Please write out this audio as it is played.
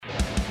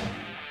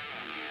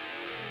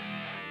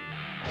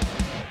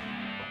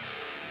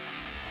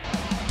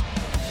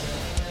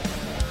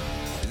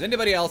Is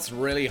anybody else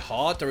really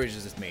hot, or is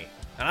it just me?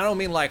 And I don't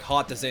mean like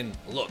hot as in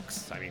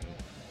looks. I mean,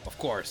 of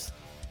course,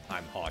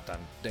 I'm hot.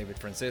 I'm David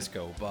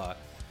Francisco, but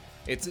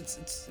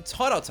it's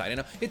hot outside. You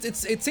know,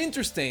 it's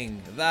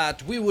interesting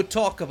that we would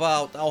talk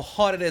about how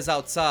hot it is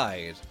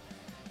outside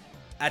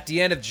at the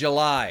end of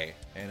July.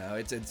 You know,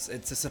 it's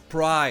a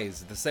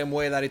surprise. The same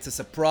way that it's a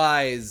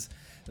surprise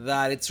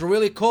that it's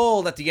really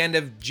cold at the end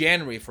of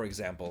January, for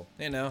example.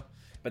 You know.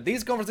 But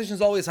these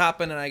conversations always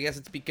happen, and I guess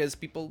it's because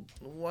people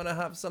want to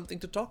have something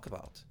to talk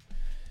about.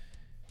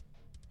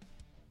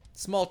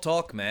 Small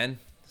talk, man.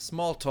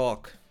 Small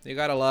talk. You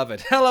gotta love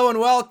it. Hello and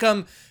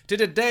welcome to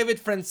the David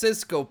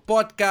Francisco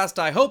podcast.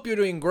 I hope you're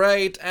doing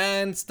great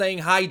and staying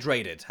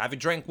hydrated. Have you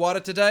drank water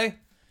today?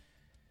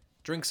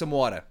 Drink some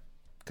water,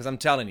 because I'm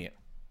telling you.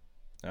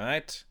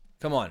 Alright?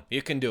 Come on,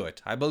 you can do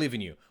it. I believe in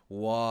you.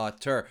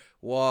 Water.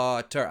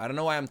 I don't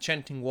know why I'm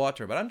chanting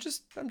water, but I'm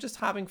just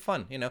having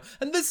fun, you know.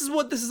 And this is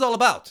what this is all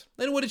about.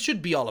 And what it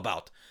should be all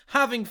about.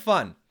 Having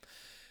fun.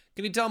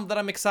 Can you tell me that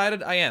I'm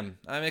excited? I am.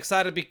 I'm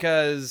excited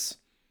because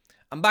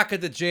I'm back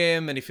at the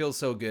gym and it feels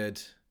so good.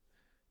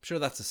 I'm sure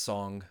that's a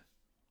song.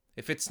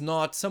 If it's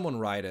not, someone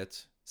write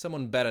it.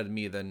 Someone better than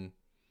me.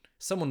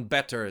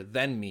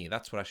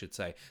 That's what I should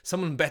say.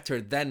 Someone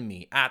better than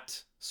me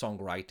at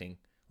songwriting.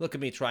 Look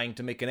at me trying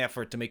to make an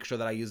effort to make sure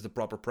that I use the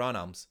proper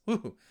pronouns.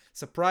 Woo,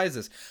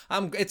 surprises.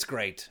 It's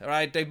great, all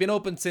right? They've been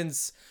open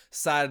since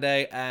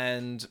Saturday,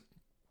 and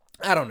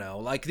I don't know.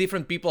 Like,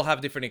 different people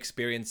have different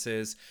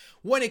experiences.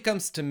 When it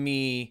comes to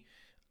me,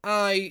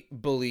 I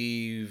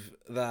believe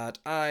that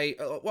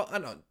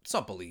it's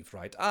not believe,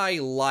 right? I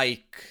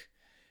like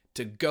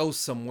to go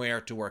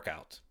somewhere to work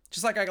out.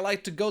 Just like I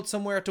like to go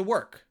somewhere to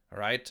work, all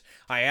right?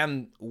 I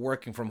am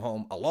working from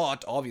home a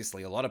lot.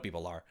 Obviously, a lot of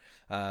people are.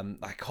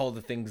 Like all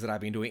the things that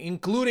I've been doing,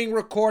 including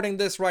recording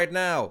this right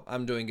now.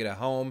 I'm doing it at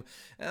home,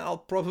 and I'll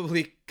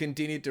probably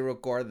continue to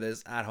record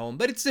this at home.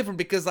 But it's different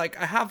because, like,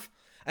 I have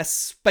a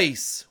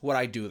space where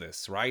I do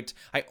this, right?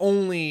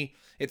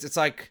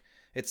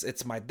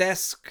 It's my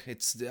desk.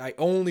 I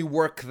only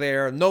work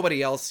there.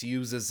 Nobody else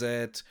uses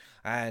it.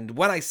 And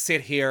when I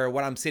sit here,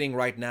 when I'm sitting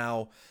right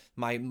now,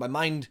 my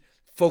mind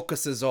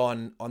focuses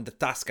on the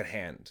task at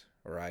hand,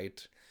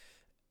 right?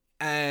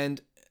 And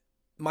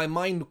my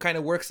mind kind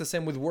of works the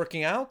same with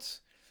working out.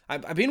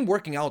 I've been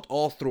working out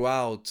all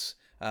throughout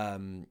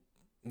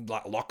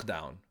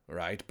lockdown,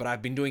 right? But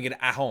I've been doing it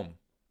at home.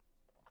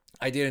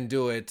 I didn't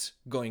do it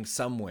going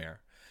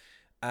somewhere.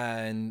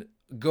 And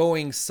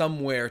going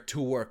somewhere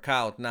to work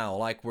out now,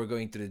 like we're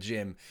going to the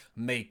gym,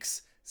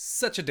 makes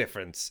such a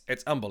difference.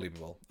 It's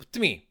unbelievable. To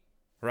me,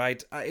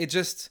 right? I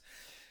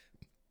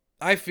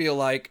feel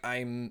like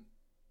I'm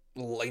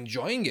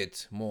enjoying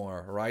it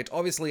more, right?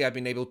 Obviously, I've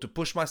been able to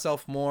push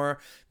myself more.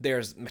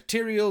 There's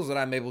materials that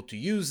I'm able to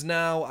use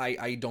now.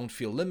 I don't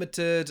feel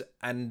limited,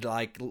 and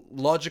like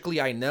logically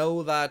I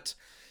know that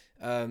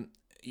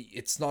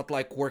it's not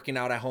like working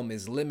out at home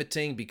is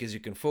limiting, because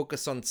you can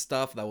focus on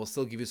stuff that will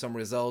still give you some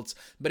results.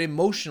 But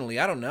emotionally,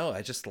 I don't know,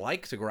 I just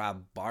like to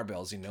grab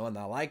barbells, you know, and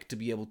I like to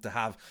be able to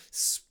have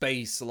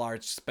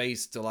large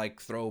space to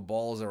like throw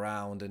balls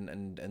around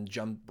and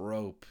jump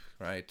rope,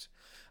 right?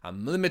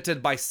 I'm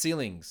limited by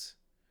ceilings.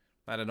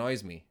 That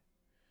annoys me.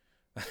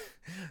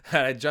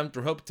 I jumped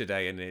rope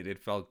today and it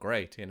felt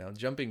great, you know.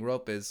 Jumping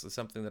rope is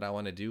something that I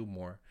want to do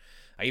more.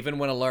 I even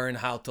want to learn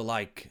how to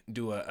like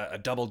do a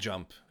double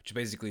jump, which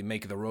basically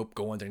make the rope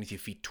go underneath your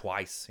feet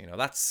twice. You know,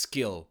 that's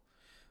skill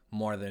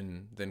more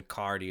than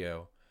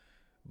cardio.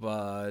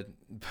 But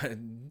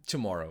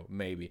tomorrow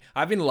maybe.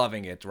 I've been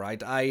loving it,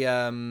 right? I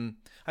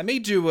may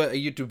do a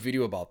YouTube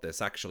video about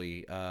this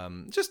actually.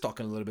 Just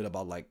talking a little bit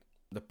about like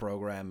the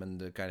program and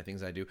the kind of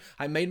things I do.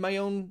 I made my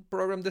own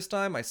program this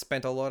time. I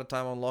spent a lot of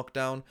time on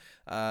lockdown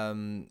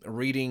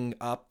reading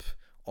up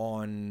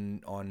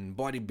on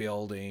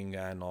bodybuilding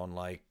and on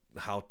like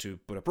how to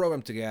put a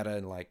program together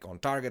and like on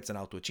targets and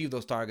how to achieve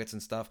those targets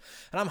and stuff.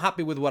 And I'm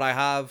happy with what I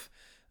have.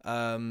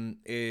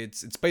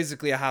 It's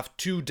basically I have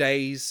 2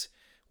 days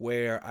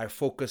where I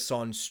focus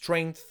on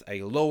strength,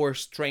 a lower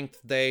strength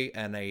day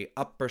and a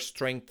upper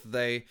strength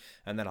day,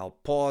 and then I'll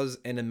pause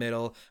in the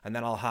middle, and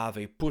then I'll have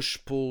a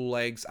push-pull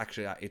legs.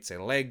 Actually, it's a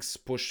legs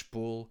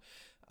push-pull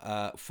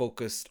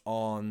focused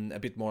on a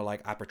bit more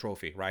like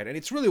hypertrophy, right? And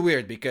it's really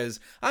weird because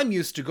I'm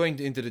used to going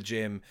into the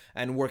gym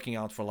and working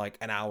out for like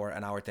an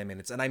hour, 10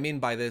 minutes. And I mean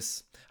by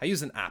this, I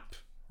use an app,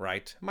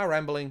 right? Am I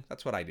rambling?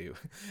 That's what I do.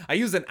 I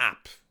use an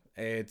app.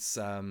 It's,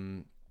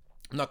 I'm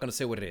not going to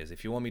say what it is.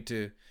 If you want me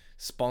to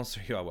sponsor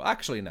you, I will.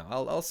 Actually, no,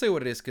 I'll say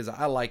what it is because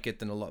I like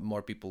it and a lot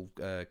more people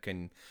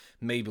can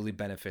maybe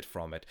benefit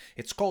from it.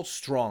 It's called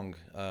Strong.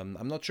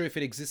 I'm not sure if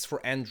it exists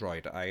for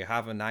Android. I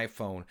have an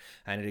iPhone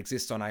and it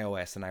exists on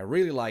iOS and I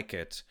really like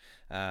it.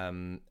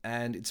 And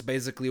it's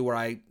basically where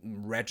I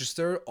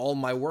register all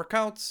my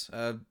workouts.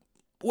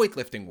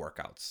 Weightlifting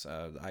workouts.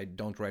 I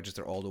don't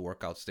register all the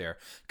workouts there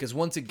because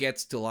once it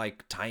gets to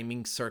like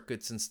timing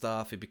circuits and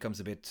stuff, it becomes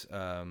a bit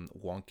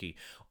wonky,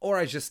 or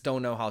I just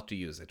don't know how to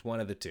use it.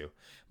 One of the two.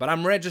 But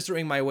I'm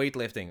registering my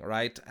weightlifting,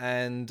 right?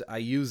 And I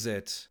use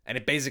it, and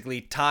it basically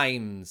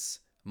times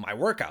my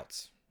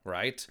workouts,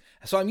 right?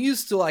 So I'm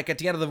used to like at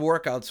the end of the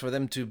workouts for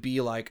them to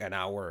be like an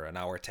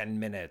hour, 10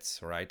 minutes,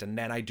 right? And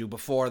then I do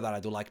before that, I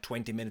do like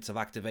 20 minutes of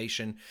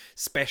activation,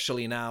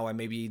 especially now I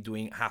may be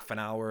doing half an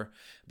hour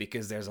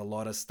because there's a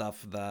lot of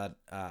stuff that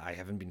I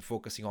haven't been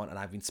focusing on, and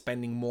I've been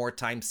spending more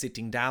time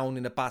sitting down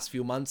in the past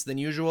few months than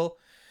usual.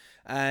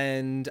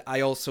 And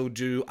I also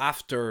do,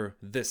 after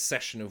this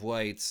session of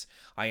weights,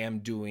 I am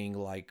doing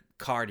like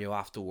cardio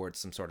afterwards,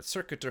 some sort of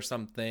circuit or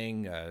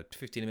something,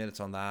 15 minutes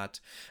on that.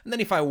 And then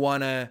if I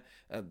want to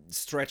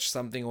stretch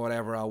something or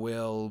whatever, I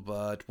will.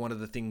 But one of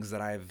the things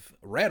that I've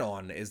read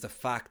on is the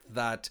fact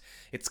that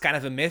it's kind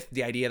of a myth,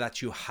 the idea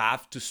that you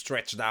have to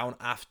stretch down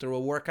after a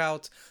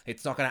workout.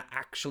 It's not going to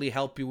actually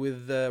help you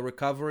with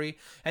recovery.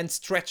 And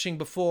stretching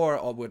before,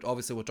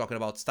 obviously we're talking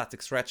about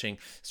static stretching.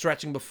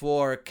 Stretching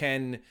before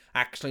can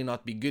actually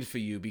not be good for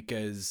you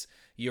because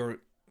you're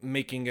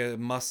making a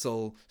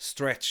muscle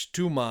stretch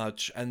too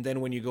much, and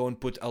then when you go and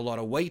put a lot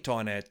of weight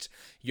on it,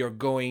 you're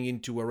going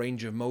into a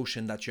range of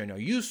motion that you're not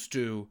used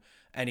to,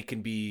 and it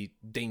can be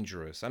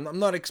dangerous. I'm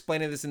not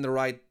explaining this in the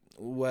right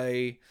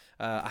way.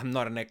 I'm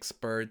not an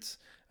expert.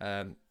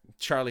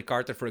 Charlie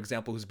Carter, for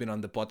example, who's been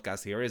on the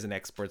podcast here, is an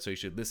expert, so you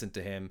should listen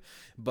to him.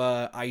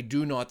 But I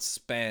do not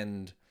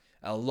spend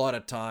a lot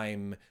of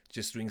time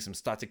just doing some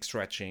static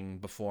stretching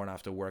before and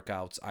after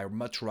workouts. I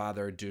much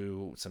rather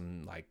do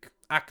some like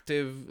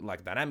active,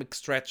 like dynamic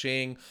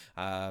stretching,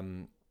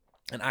 and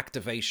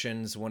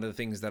activations. One of the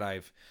things that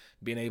I've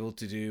been able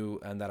to do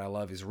and that I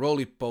love is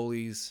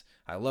roly-polies.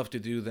 I love to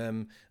do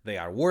them. They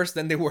are worse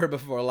than they were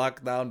before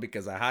lockdown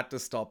because I had to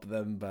stop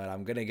them, but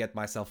I'm going to get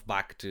myself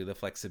back to the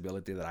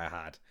flexibility that I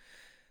had.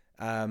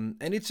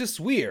 And it's just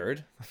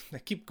weird. I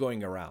keep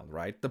going around,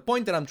 right? The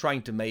point that I'm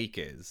trying to make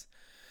is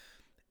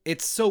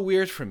it's so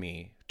weird for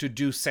me to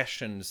do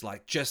sessions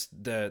like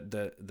just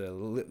the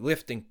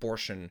lifting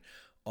portion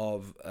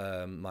of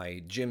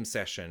my gym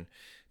session,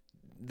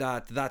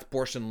 that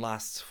portion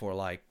lasts for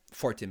like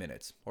 40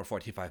 minutes or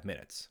 45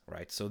 minutes,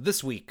 right? So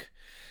this week,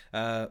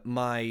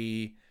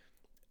 my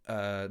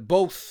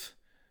both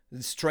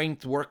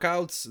strength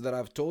workouts that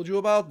I've told you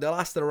about, they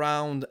lasted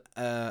around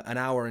an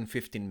hour and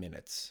 15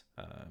 minutes.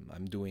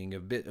 I'm doing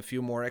a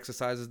few more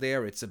exercises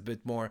there. It's a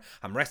bit more,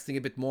 I'm resting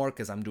a bit more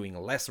because I'm doing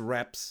less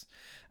reps.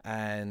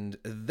 And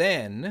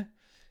then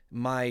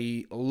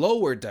my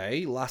lower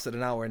day lasted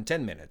an hour and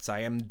 10 minutes. I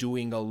am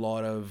doing a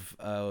lot of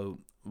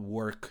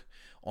work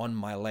on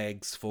my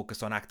legs,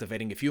 focused on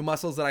activating a few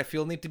muscles that I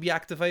feel need to be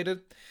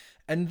activated.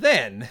 And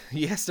then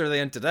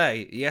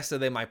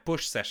yesterday my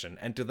push session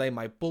and today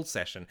my pull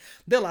session,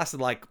 they lasted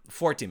like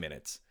 40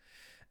 minutes.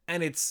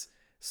 And it's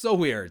so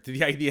weird,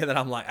 the idea that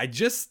I'm like, I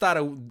just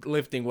started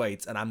lifting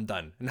weights and I'm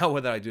done. Now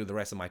what do I do the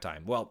rest of my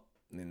time? Well,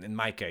 in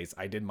my case,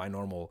 I did my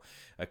normal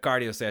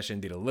cardio session,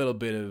 did a little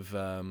bit of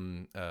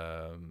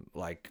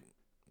like,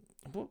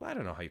 well, I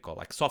don't know how you call it,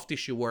 like soft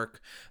tissue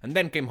work, and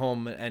then came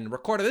home and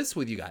recorded this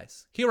with you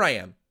guys. Here I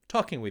am,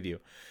 talking with you.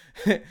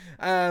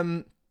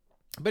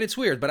 But it's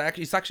weird, but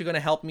it's actually going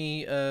to help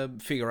me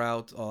figure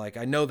out, like,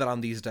 I know that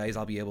on these days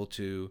I'll be able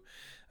to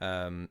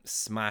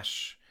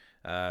smash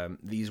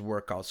these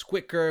workouts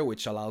quicker,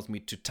 which allows me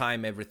to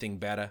time everything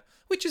better,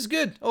 which is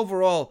good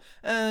overall,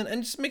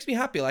 and just makes me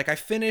happy. Like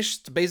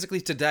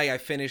basically today I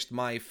finished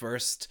my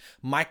first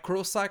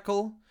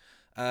microcycle.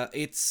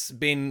 It's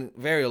been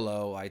very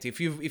low. Right?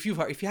 If you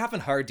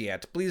haven't heard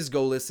yet, please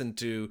go listen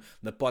to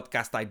the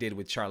podcast I did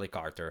with Charlie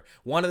Carter.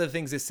 One of the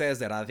things it says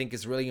that I think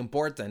is really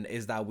important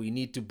is that we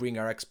need to bring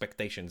our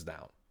expectations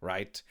down,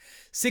 right?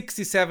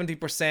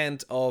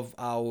 60-70% of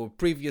our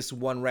previous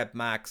 1 rep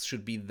max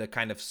should be the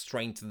kind of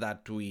strength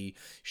that we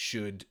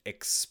should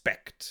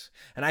expect.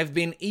 And I've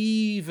been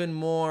even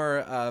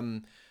more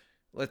I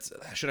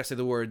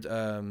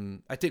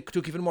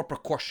took even more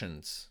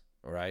precautions.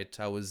 Right,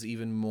 I was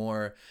even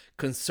more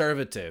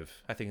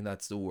conservative, I think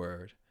that's the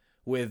word,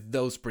 with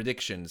those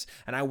predictions,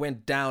 and I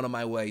went down on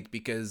my weight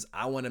because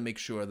I want to make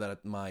sure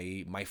that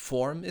my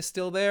form is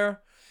still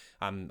there.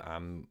 I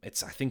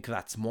think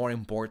that's more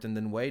important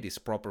than weight, is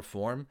proper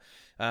form.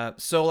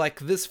 So like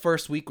this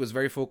first week was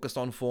very focused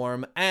on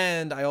form,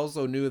 and I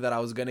also knew that I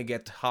was gonna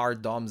get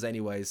hard DOMs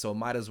anyway, so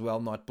might as well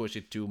not push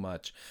it too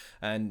much.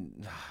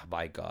 And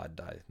by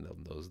God,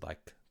 those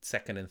like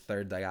second and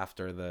third day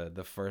after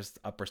the first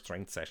upper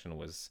strength session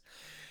was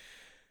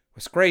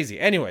crazy.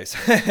 Anyways,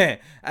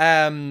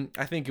 I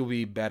think it'll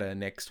be better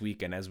next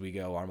week, and as we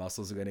go, our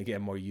muscles are gonna get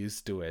more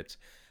used to it.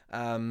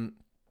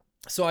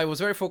 So I was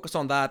very focused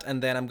on that,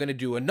 and then I'm gonna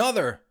do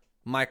another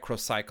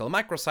microcycle.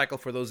 Microcycle,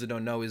 for those who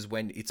don't know, is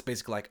when it's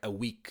basically like a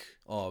week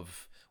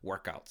of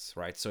workouts,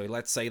 right? So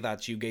let's say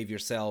that you gave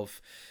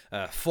yourself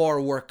 4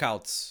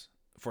 workouts,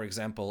 for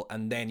example,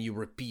 and then you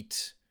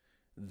repeat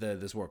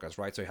this workouts,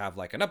 right? So you have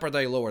like an upper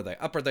day, lower day,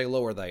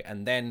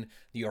 and then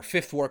your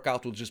 5th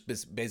workout will just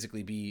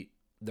basically be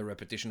the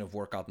repetition of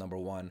workout number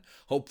 1,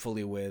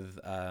 hopefully with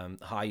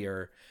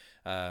higher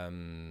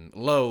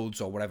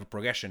loads or whatever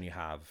progression you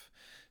have.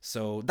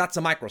 So that's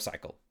a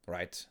microcycle,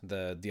 right?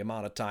 The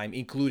amount of time,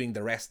 including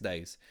the rest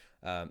days,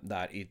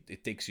 that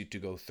it takes you to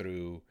go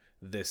through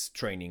this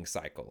training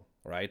cycle,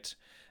 right?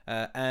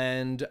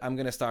 And I'm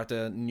gonna start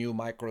a new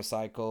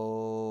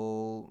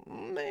microcycle,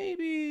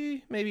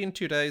 maybe in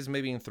 2 days,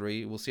 maybe in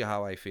 3. We'll see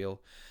how I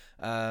feel.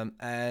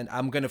 And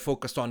I'm gonna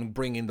focus on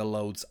bringing the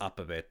loads up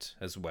a bit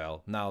as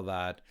well. Now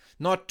that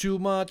not too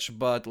much,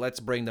 but let's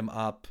bring them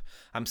up.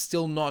 I'm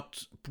still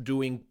not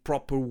doing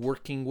proper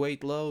working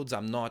weight loads.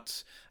 I'm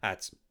not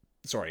at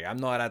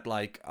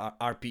like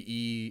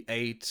RPE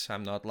 8.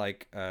 I'm not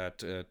like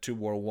at 2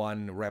 or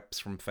 1 reps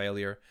from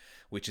failure,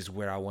 which is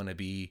where I want to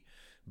be.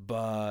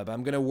 But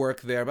I'm gonna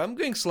work there. But I'm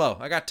going slow.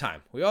 I got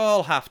time. We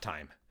all have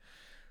time.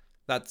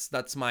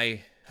 That's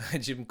my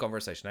gym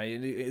conversation.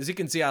 As you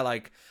can see,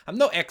 I'm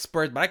no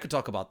expert, but I could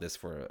talk about this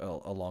for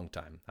a long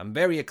time. I'm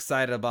very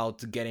excited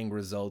about getting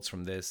results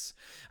from this.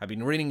 I've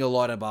been reading a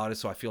lot about it,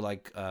 so I feel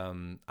like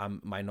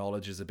my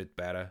knowledge is a bit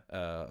better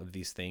of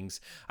these things.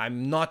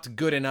 I'm not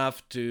good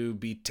enough to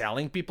be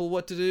telling people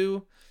what to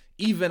do.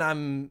 Even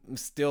I'm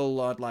still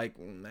not like,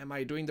 am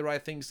I doing the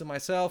right things to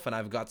myself? And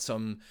I've got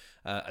some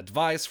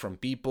advice from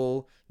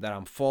people that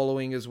I'm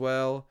following as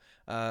well.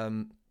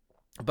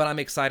 But I'm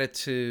excited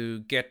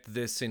to get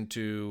this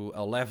into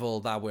a level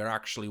that we're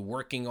actually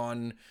working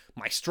on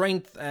my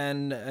strength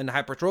and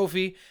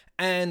hypertrophy.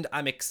 And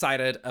I'm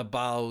excited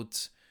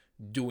about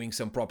doing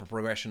some proper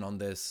progression on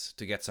this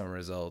to get some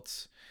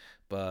results.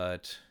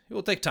 But it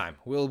will take time.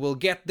 We'll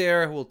get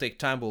there. We'll take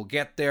time. We'll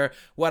get there.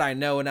 What I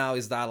know now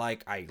is that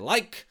I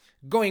like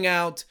going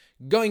out,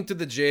 going to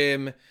the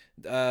gym.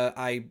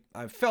 I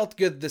felt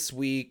good this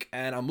week,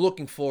 and I'm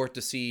looking forward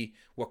to see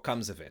what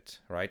comes of it,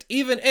 right?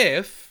 Even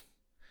if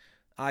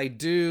I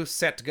do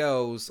set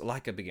goals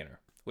like a beginner,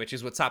 which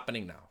is what's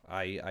happening now.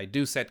 I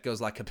do set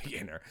goals like a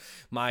beginner.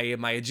 My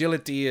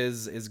agility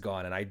is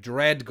gone, and I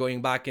dread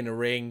going back in the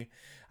ring.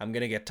 I'm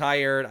gonna get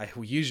tired. I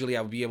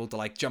would be able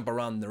to jump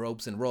around the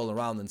ropes and roll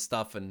around and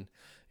stuff, and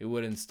it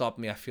wouldn't stop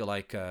me. I feel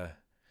like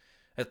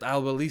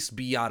I'll at least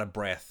be out of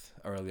breath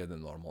earlier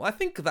than normal. I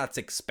think that's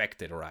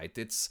expected, right?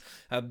 It's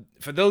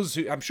for those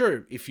who, I'm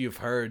sure if you've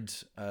heard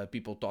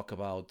people talk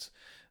about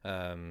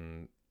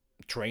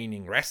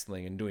training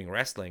wrestling and doing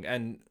wrestling,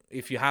 and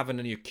if you haven't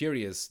and you're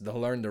curious, the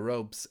Learn the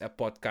Ropes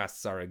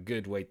podcasts are a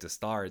good way to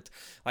start.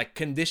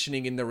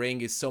 Conditioning in the ring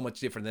is so much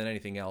different than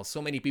anything else.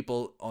 So many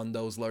people on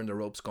those Learn the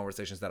Ropes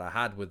conversations that I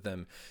had with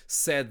them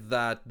said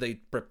that they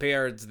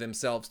prepared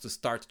themselves to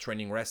start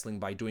training wrestling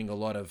by doing a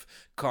lot of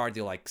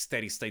cardio, like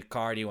steady state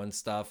cardio and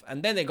stuff,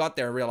 and then they got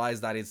there and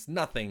realized that there's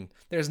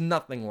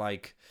nothing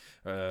like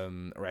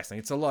wrestling.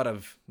 It's a lot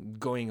of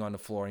going on the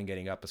floor and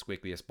getting up as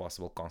quickly as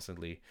possible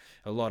constantly,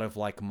 a lot of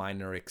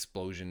minor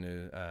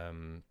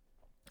explosion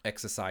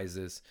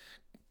exercises,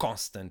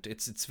 constant.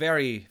 It's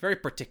very, very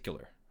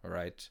particular, all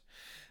right?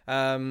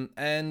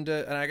 And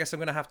I guess I'm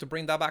gonna have to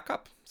bring that back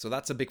up, so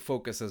that's a big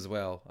focus as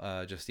well,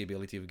 just the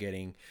ability of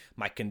getting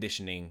my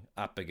conditioning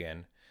up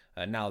again,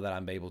 now that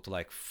I'm able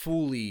to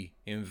fully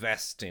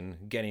invest in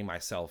getting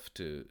myself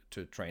to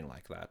train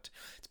like that.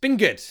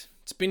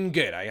 It's been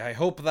good. I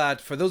hope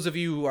that for those of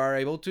you who are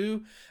able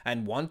to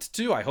and want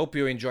to, I hope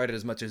you enjoyed it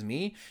as much as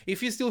me.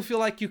 If you still feel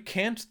like you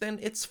can't, then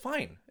it's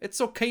fine.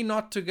 It's okay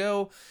not to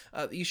go.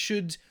 You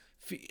should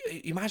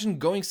imagine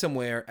going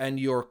somewhere and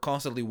you're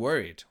constantly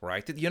worried,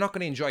 right? You're not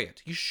going to enjoy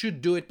it. You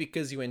should do it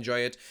because you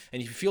enjoy it.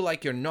 And if you feel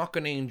like you're not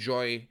going to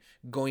enjoy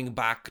going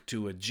back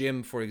to a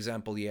gym, for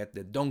example, yet,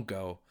 then don't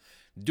go.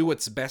 Do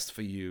what's best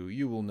for you.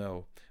 You will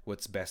know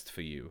what's best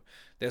for you.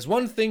 There's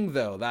one thing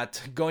though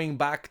that going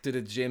back to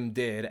the gym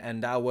did,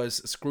 and that was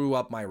screw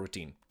up my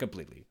routine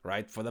completely,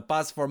 right? For the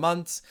past 4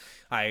 months,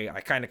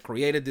 I kind of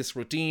created this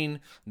routine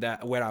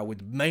where I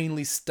would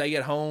mainly stay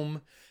at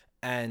home,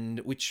 and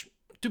which,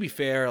 to be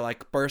fair,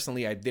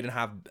 personally, I didn't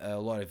have a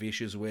lot of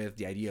issues with.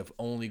 The idea of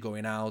only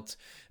going out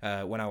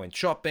when I went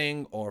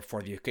shopping or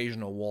for the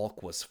occasional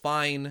walk was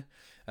fine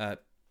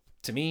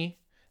to me.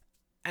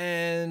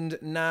 And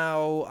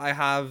now I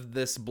have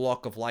this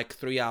block of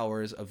 3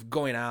 hours of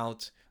going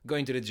out,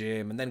 going to the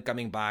gym, and then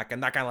coming back,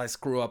 and that kind of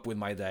screw up with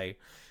my day.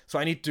 So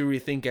I need to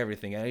rethink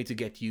everything. I need to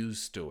get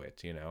used to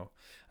it,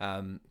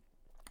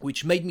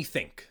 which made me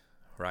think,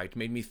 right?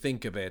 Made me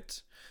think a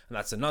bit. And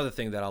that's another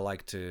thing that I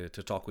like to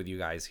talk with you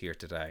guys here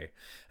today.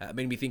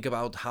 Made me think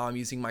about how I'm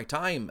using my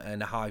time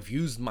and how I've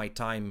used my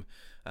time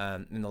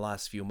in the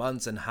last few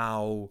months, and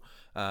how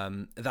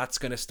that's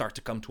going to start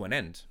to come to an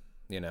end.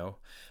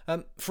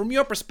 From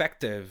your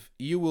perspective,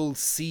 you will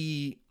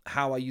see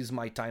how I use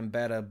my time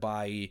better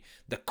by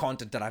the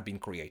content that I've been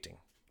creating,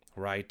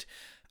 right?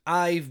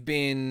 I've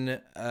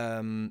been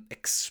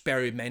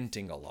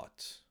experimenting a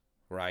lot,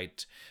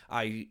 right?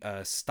 I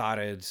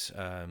started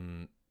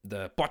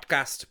the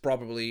podcast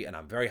probably, and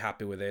I'm very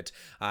happy with it.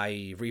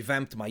 I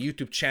revamped my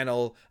YouTube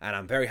channel, and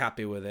I'm very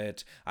happy with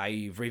it.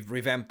 I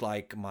revamped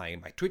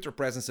my Twitter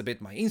presence a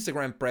bit, my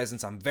Instagram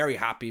presence. I'm very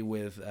happy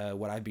with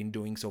what I've been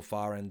doing so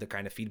far and the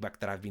kind of feedback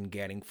that I've been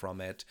getting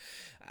from it.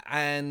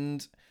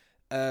 And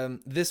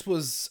this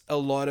was a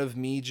lot of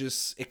me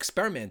just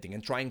experimenting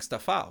and trying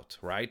stuff out,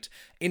 right?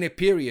 In a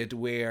period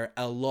where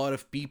a lot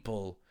of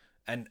people,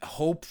 and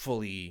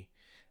hopefully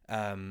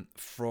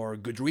for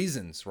good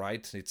reasons,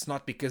 right? It's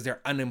not because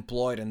they're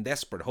unemployed and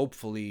desperate.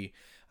 Hopefully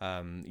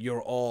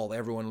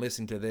everyone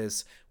listening to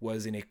this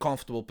was in a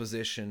comfortable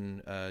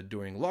position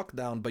during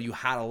lockdown, but you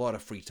had a lot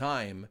of free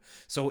time.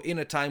 So in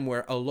a time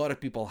where a lot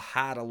of people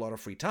had a lot of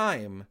free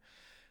time,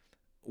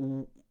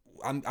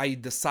 I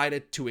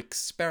decided to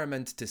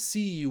experiment to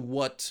see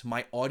what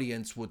my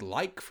audience would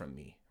like from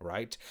me,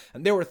 right?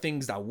 And there were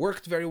things that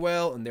worked very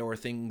well, and there were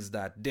things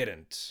that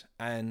didn't.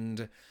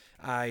 And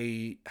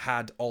I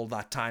had all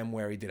that time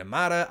where it didn't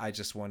matter. I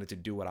just wanted to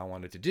do what I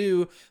wanted to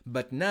do.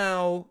 But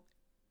now,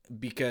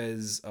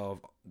 because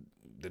of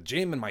the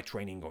gym and my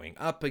training going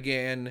up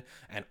again,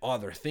 and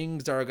other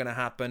things that are going to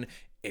happen,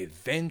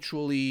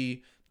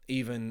 eventually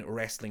even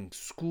wrestling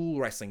school,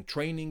 wrestling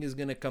training is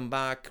going to come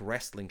back,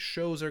 wrestling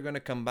shows are going to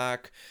come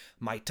back.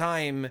 My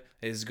time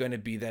is going to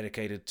be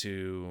dedicated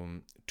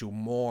to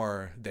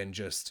more than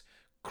just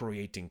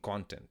creating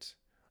content.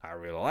 I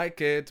really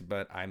like it,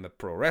 but I'm a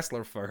pro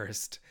wrestler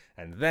first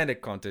and then a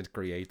content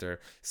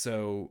creator.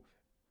 So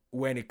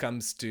when it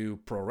comes to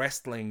pro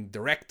wrestling,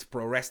 direct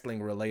pro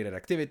wrestling related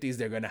activities,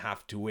 they're going to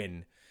have to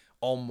win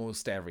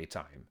almost every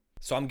time.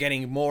 So I'm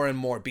getting more and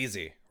more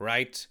busy,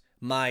 right?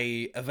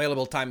 My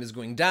available time is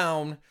going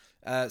down.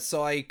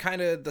 So I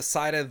kind of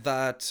decided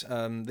that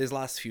these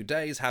last few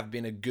days have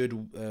been a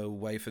good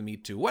way for me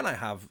to, when I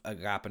have a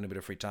gap and a bit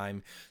of free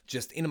time,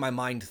 just in my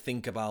mind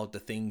think about the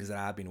things that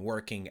have been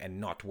working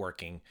and not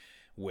working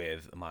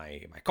with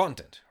my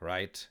content,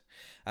 right?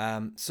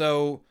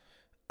 So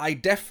I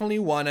definitely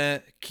want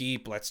to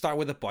keep, let's start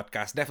with the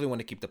podcast, definitely want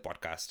to keep the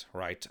podcast,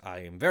 right? I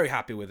am very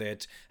happy with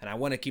it, and I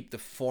want to keep the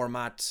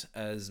format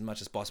as much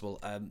as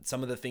possible.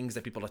 Some of the things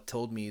that people have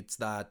told me it's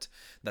that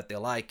they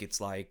like,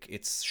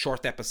 it's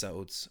short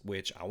episodes,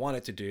 which I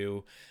wanted to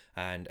do,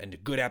 and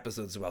good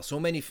episodes as well. So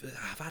many,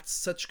 I've had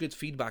such good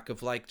feedback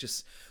of like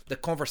just the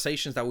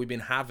conversations that we've been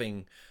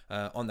having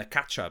on the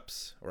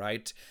catch-ups,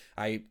 right?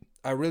 I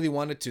really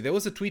wanted to, there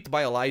was a tweet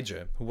by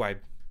Elijah, who I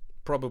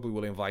probably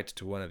will invite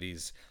to one of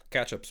these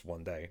catch-ups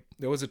one day.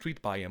 There was a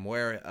tweet by him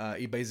where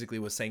he basically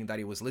was saying that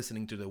he was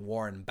listening to the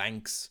Warren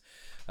Banks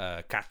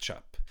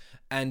catch-up,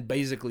 and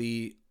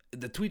basically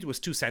the tweet was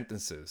 2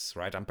 sentences,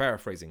 right? I'm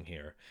paraphrasing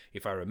here,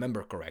 if I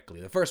remember correctly.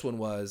 The first one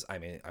was,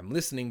 I'm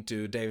listening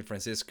to David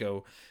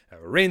Francisco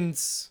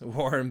rinse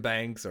Warren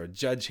Banks or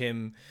judge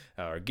him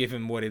or give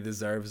him what he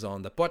deserves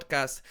on the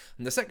podcast.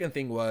 And the second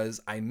thing was,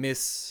 I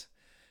miss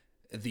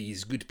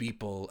these good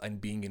people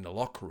and being in the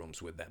locker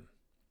rooms with them,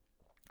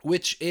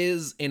 which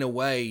is, in a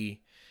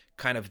way,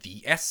 kind of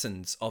the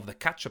essence of the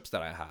catch-ups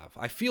that I have.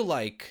 I feel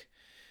like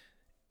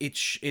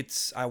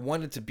I've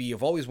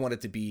always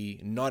wanted to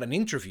be not an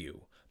interview,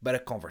 but a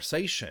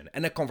conversation,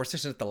 and a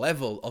conversation at the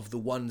level of the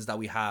ones that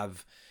we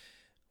have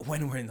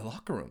when we're in the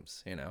locker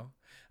rooms, you know?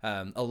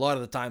 A lot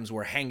of the times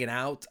we're hanging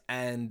out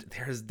and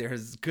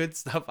there's good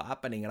stuff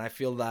happening, and I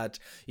feel that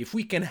if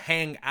we can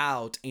hang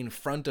out in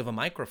front of a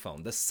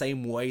microphone the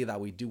same way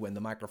that we do when the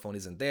microphone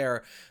isn't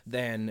there,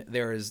 then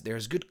there's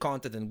good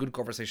content and good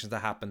conversations that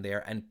happen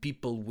there, and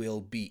people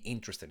will be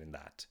interested in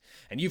that.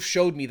 And you've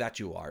showed me that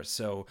you are,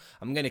 so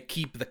I'm gonna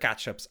keep the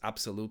catch-ups,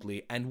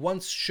 absolutely. And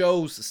once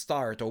shows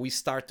start, or we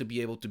start to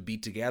be able to be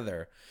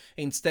together,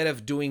 instead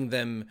of doing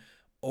them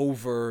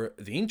over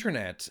the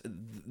internet,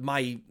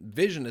 my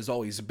vision has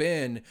always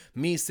been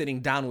me sitting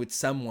down with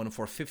someone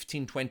for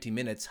 15-20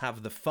 minutes,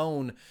 have the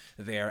phone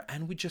there,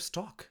 and we just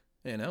talk,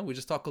 we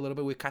just talk a little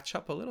bit, we catch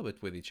up a little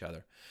bit with each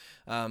other.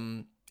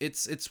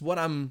 It's what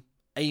I'm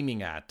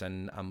aiming at,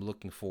 and I'm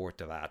looking forward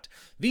to that.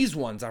 These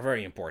ones are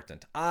very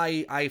important.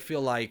 I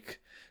feel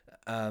like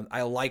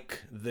I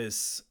like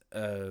this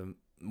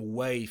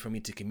way for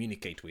me to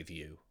communicate with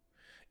you,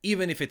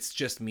 even if it's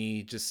just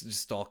me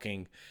just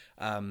talking.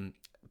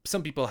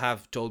 Some people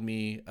have told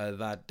me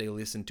that they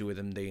listen to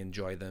them, they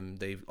enjoy them,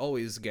 they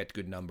always get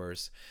good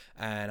numbers,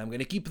 and I'm going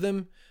to keep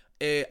them.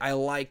 I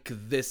like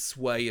this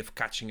way of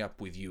catching up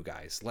with you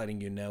guys,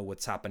 letting you know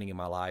what's happening in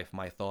my life,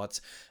 my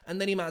thoughts,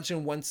 and then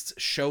imagine once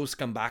shows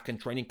come back and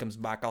training comes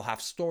back, I'll have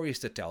stories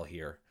to tell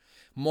here.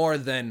 More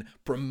than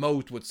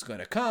promote what's going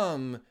to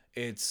come,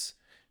 it's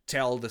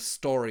tell the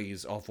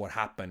stories of what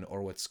happened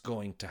or what's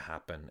going to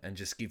happen, and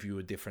just give you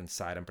a different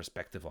side and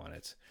perspective on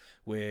it,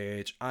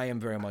 which I am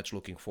very much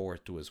looking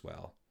forward to as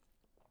well.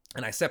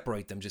 And I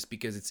separate them just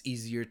because it's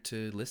easier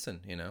to listen,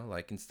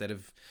 like instead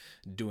of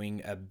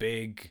doing a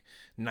big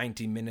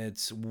 90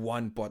 minutes,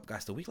 one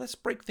podcast a week, let's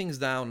break things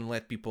down and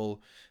let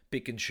people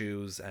pick and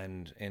choose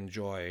and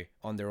enjoy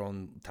on their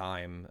own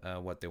time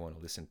what they want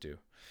to listen to.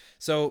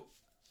 So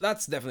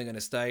that's definitely going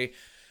to stay.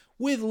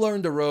 With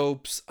Learn the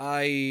Ropes,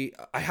 I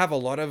have a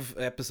lot of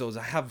episodes.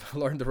 I have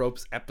Learn the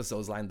Ropes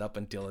episodes lined up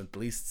until at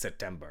least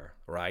September,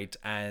 right?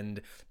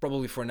 And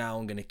probably for now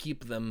I'm going to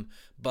keep them,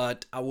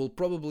 but I will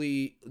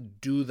probably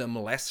do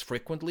them less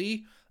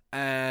frequently,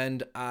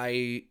 and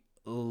I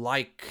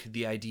like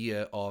the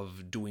idea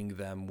of doing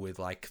them with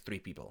like 3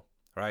 people,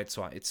 right?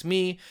 So it's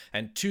me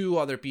and 2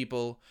 other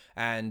people,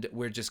 and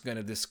we're just going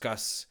to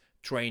discuss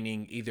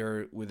training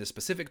either with a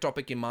specific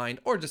topic in mind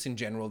or just in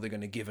general. They're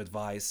going to give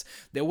advice.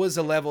 There was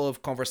a level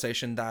of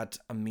conversation that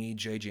me,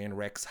 JJ, and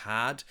Rex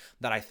had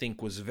that I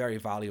think was very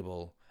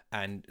valuable,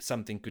 and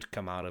something could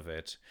come out of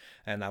it,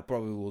 and I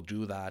probably will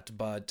do that.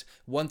 But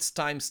once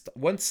time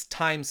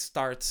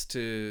starts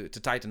to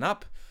tighten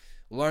up,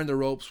 Learn the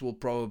Ropes will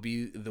probably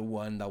be the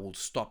one that will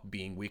stop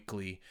being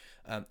weekly.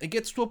 It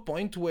gets to a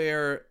point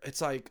where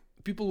it's like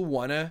people who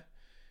wanna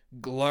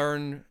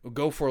learn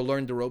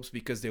the ropes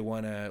because they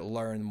want to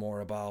learn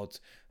more about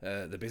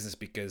the business,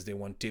 because they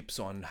want tips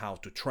on how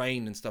to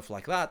train and stuff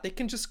like that, they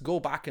can just go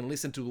back and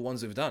listen to the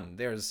ones we've done.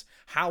 There's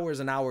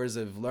hours and hours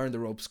of Learn the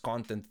Ropes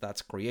content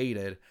that's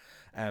created.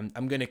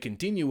 I'm going to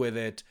continue with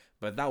it,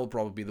 but that will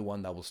probably be the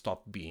one that will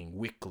stop being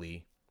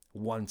weekly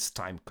once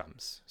time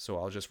comes. So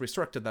I'll just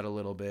restructure that a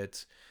little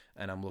bit,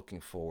 and I'm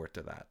looking forward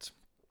to that.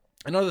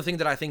 Another thing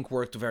that I think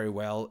worked very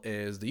well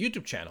is the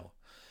YouTube channel.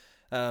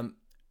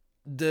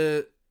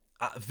 The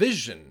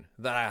vision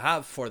that I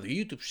have for the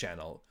YouTube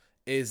channel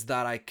is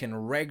that I can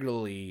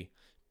regularly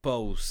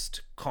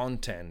post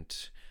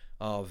content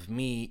of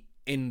me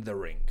in the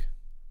ring.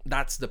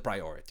 That's the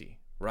priority,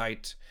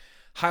 right?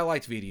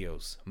 Highlight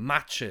videos,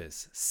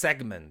 matches,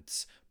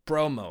 segments,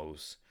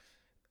 promos.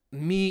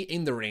 Me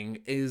in the ring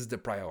is the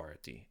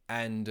priority.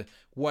 And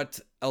what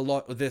a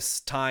lot of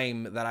this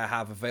time that I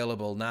have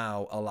available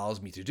now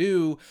allows me to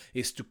do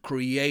is to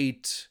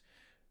create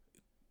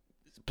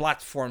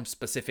platform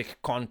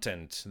specific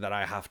content that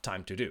I have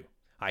time to do.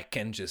 I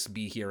can just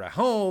be here at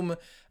home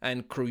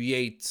and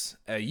create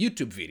a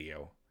YouTube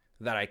video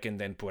that I can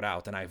then put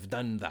out, and I've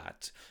done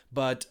that.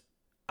 But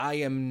I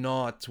am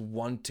not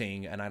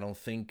wanting, and I don't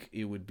think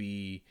it would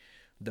be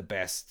the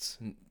best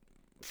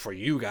for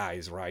you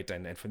guys, right,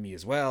 and for me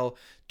as well,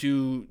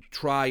 to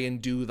try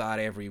and do that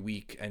every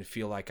week and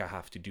feel like I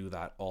have to do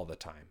that all the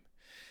time.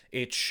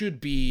 It should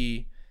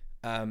be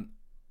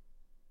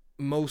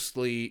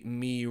mostly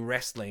me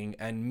wrestling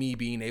and me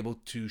being able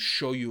to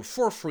show you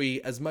for free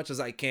as much as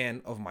I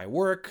can of my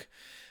work,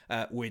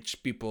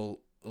 which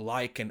people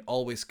like and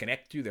always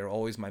connect to. They're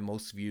always my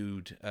most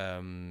viewed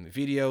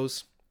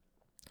videos.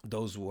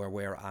 Those were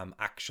where I'm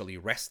actually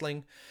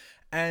wrestling.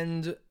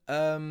 And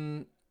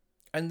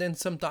then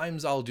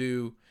sometimes I'll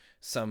do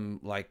some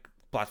like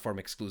platform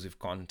exclusive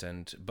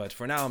content, but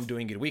for now I'm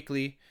doing it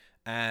weekly,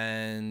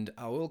 and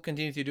I will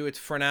continue to do it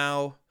for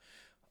now.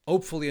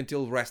 Hopefully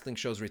until wrestling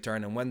shows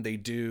return, and when they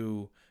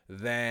do,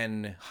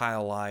 then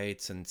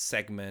highlights and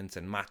segments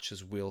and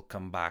matches will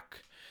come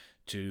back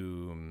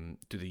to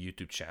the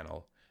YouTube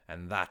channel,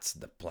 and that's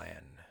the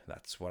plan.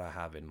 That's what I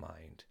have in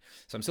mind.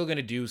 So I'm still going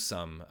to do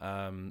some.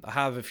 I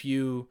have a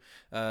few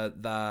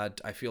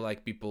that I feel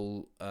like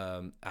people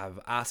have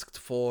asked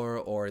for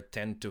or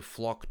tend to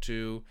flock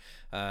to,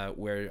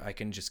 where I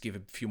can just give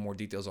a few more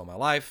details on my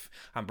life.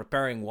 I'm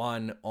preparing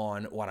one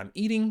on what I'm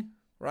eating,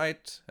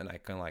 right? And I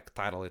can like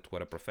title it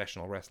What a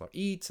Professional Wrestler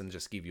Eats and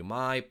just give you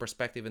my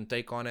perspective and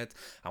take on it.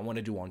 I want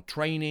to do on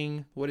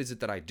training. What is it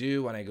that I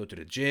do when I go to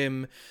the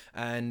gym?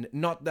 And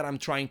not that I'm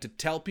trying to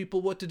tell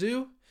people what to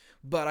do,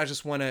 but I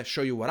just want to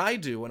show you what I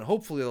do, and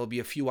hopefully there'll be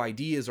a few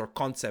ideas or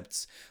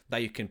concepts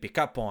that you can pick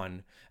up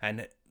on.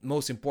 And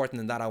most important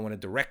than that, I want to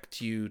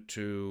direct you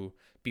to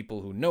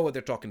people who know what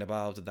they're talking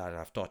about, that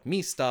have taught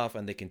me stuff,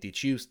 and they can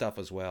teach you stuff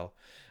as well.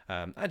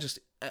 I just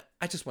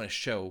want to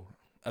show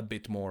a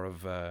bit more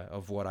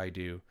of what I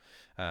do,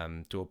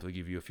 to hopefully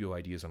give you a few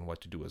ideas on what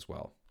to do as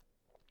well.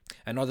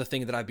 Another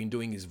thing that I've been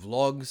doing is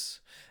vlogs,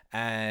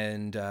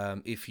 and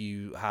if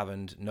you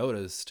haven't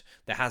noticed,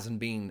 there hasn't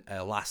been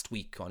a last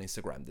week on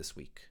Instagram this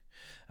week.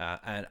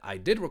 And I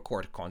did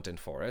record content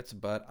for it,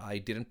 but I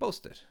didn't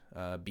post it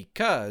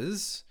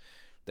because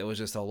there was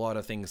just a lot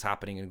of things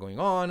happening and going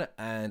on,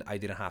 and I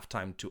didn't have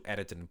time to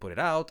edit it and put it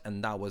out,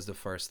 and that was the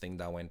first thing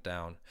that went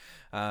down.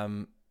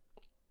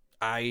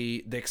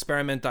 The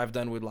experiment I've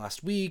done with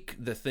last week,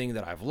 the thing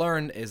that I've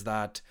learned is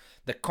that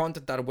the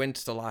content that went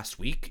to last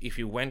week, if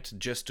you went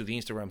just to the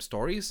Instagram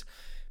stories,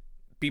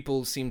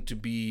 people seem to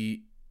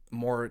be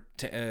more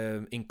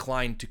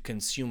inclined to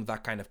consume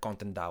that kind of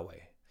content that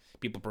way.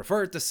 People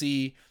prefer to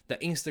see the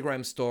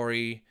Instagram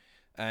story,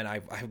 and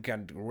I've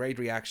got great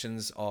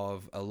reactions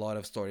of a lot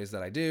of stories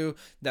that I do.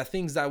 The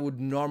things that would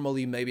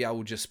normally maybe I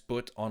would just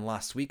put on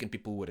last week and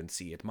people wouldn't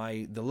see it.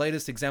 The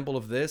latest example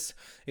of this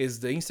is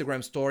the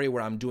Instagram story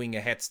where I'm doing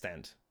a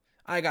headstand.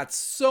 I got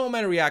so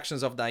many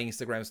reactions of that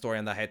Instagram story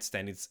and the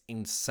headstand. It's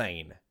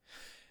insane.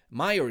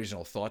 My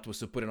original thought was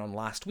to put it on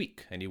last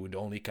week, and it would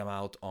only come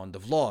out on the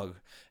vlog,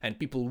 and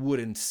people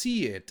wouldn't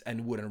see it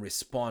and wouldn't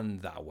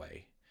respond that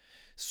way.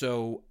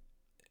 So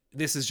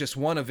this is just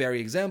one of very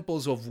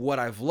examples of what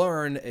I've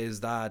learned,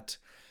 is that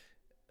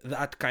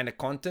kind of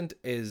content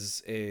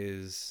is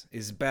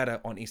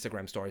better on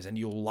Instagram stories, and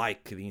you'll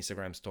like the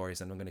Instagram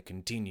stories, and I'm going to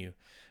continue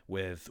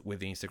with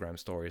the Instagram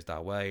stories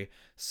that way.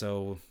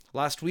 So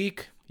last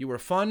week you were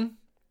fun,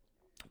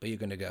 but you're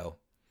going to go,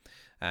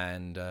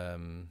 and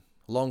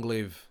long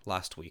live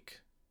last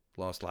week.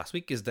 Last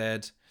week is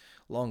dead.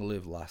 Long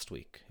live last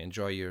week.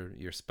 Enjoy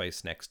your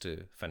space next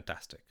to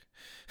Fantastic.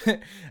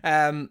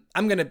 I'm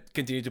gonna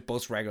continue to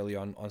post regularly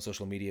on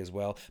social media as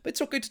well, but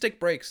it's okay to take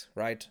breaks,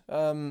 right?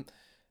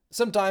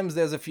 Sometimes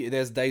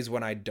there's days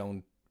when I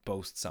don't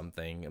post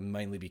something,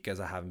 mainly because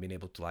I haven't been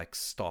able to like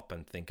stop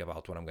and think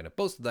about what I'm going to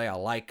post today. I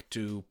like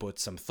to put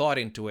some thought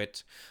into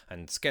it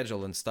and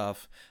schedule and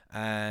stuff,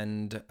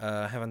 and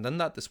haven't done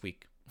that this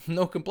week.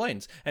 No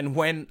complaints. And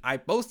when I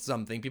post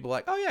something, people are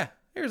like, oh yeah,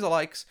 here's the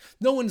likes.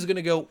 No one's going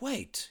to go,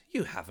 wait,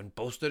 you haven't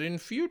posted in a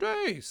few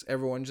days.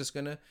 Everyone's just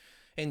going to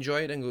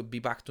enjoy it and be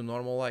back to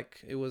normal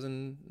like it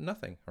wasn't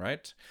nothing,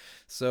 right?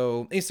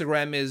 So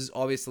Instagram is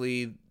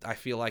obviously, I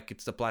feel like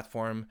it's the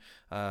platform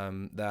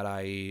that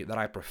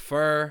I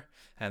prefer,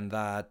 and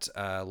that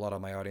a lot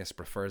of my audience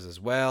prefers as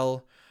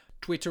well.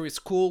 Twitter is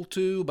cool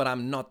too, but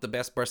I'm not the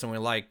best person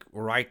with like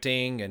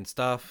writing and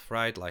stuff,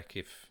 right? Like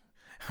if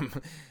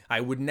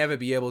I would never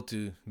be able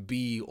to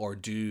be or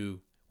do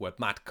what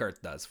Matt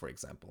Kurt does, for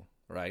example,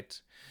 right?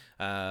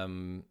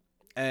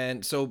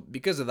 And so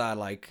because of that,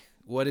 like,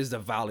 what is the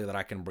value that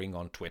I can bring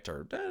on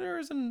Twitter? There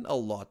isn't a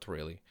lot,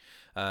 really.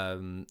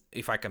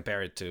 If I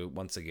compare it to,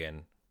 once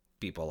again,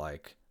 people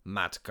like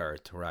Matt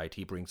Kurt, right?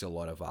 He brings a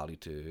lot of value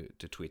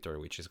to Twitter,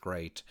 which is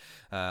great.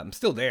 I'm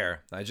still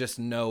there. I just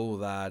know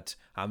that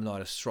I'm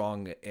not as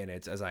strong in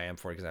it as I am,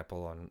 for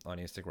example, on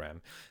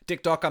Instagram.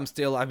 TikTok,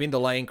 I've been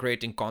delaying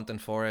creating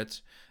content for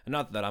it.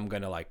 Not that I'm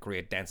gonna like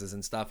create dances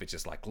and stuff. It's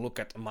just like look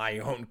at my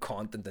own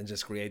content and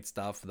just create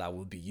stuff that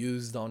will be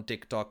used on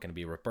TikTok and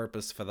be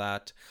repurposed for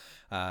that.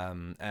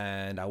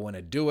 And I want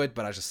to do it,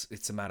 but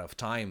it's a matter of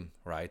time,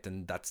 right?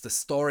 And that's the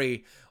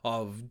story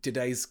of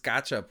today's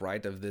catch up,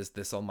 right? Of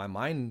this On My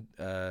Mind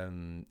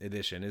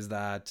edition, is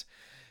that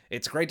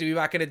it's great to be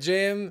back in the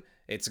gym.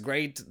 It's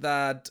great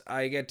that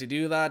I get to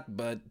do that,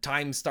 but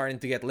time's starting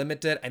to get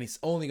limited, and it's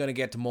only going to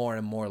get more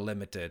and more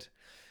limited.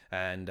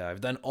 And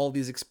I've done all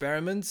these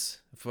experiments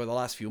for the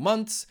last few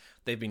months.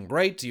 They've been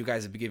great. You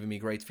guys have been giving me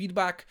great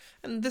feedback,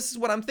 and this is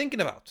what I'm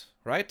thinking about,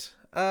 right?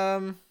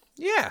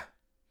 Yeah.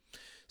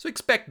 So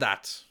expect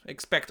that.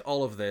 Expect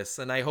all of this,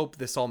 and I hope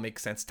this all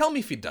makes sense. Tell me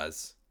if it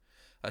does.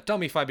 Tell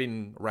me if I've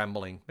been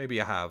rambling.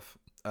 Maybe I have.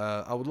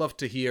 I would love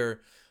to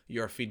hear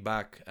your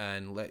feedback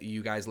and let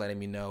you guys letting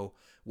me know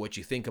what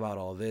you think about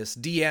all this.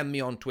 DM me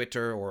on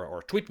Twitter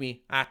or tweet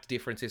me at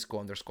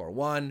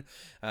DiFrancisco_1.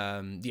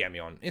 DM me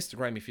on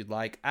Instagram if you'd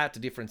like, at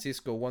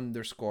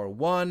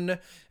DiFrancisco_1.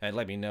 And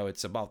let me know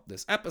it's about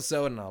this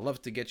episode, and I'd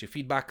love to get your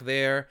feedback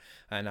there.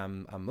 And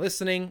I'm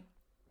listening.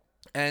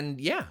 And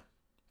yeah.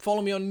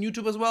 Follow me on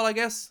YouTube as well, I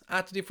guess,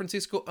 at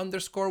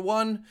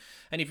DiFrancisco_1.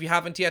 And if you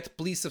haven't yet,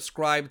 please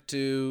subscribe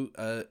to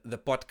the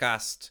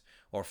podcast,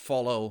 or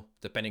follow,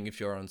 depending if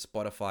you're on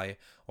Spotify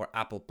or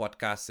Apple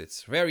Podcasts.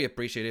 It's very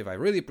appreciative. I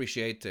really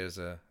appreciate there's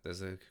a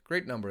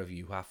great number of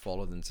you who have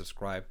followed and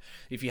subscribed.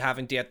 If you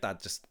haven't yet,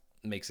 that just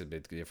makes a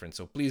bit different.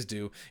 So please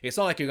do. It's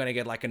not like you're going to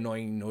get like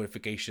annoying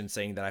notifications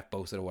saying that I've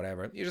posted or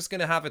whatever. You're just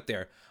going to have it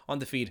there on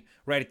the feed,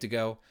 ready to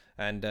go.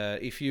 And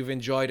if you've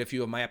enjoyed a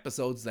few of my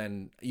episodes,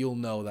 then you'll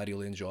know that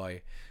you'll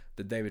enjoy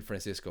the David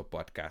Francisco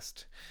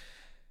podcast.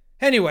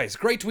 Anyways,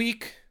 great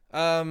week.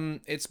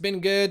 It's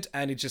been good,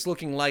 and it's just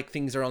looking like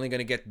things are only going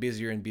to get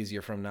busier and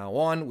busier from now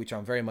on, which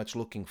I'm very much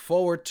looking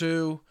forward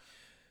to.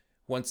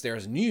 Once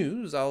there's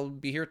news, I'll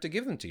be here to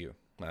give them to you.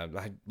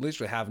 I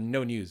literally have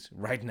no news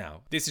right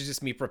now. This is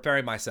just me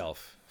preparing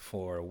myself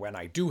for when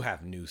I do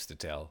have news to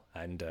tell,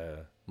 and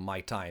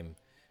my time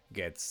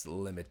gets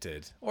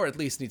limited, or at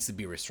least needs to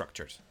be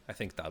restructured. I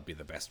think that would be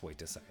the best way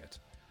to say it.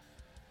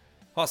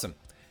 Awesome.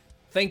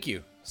 Thank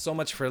you so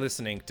much for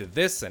listening to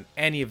this and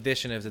any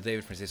edition of the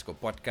David Francisco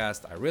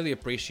podcast. I really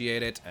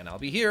appreciate it, and I'll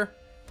be here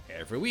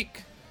every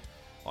week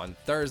on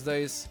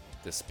Thursdays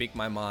to speak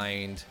my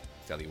mind,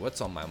 tell you what's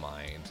on my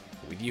mind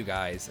with you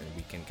guys, and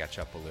we can catch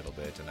up a little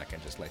bit, and I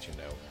can just let you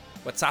know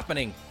what's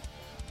happening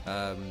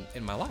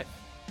in my life,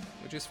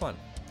 which is fun.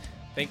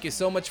 Thank you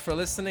so much for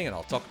listening, and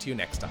I'll talk to you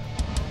next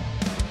time.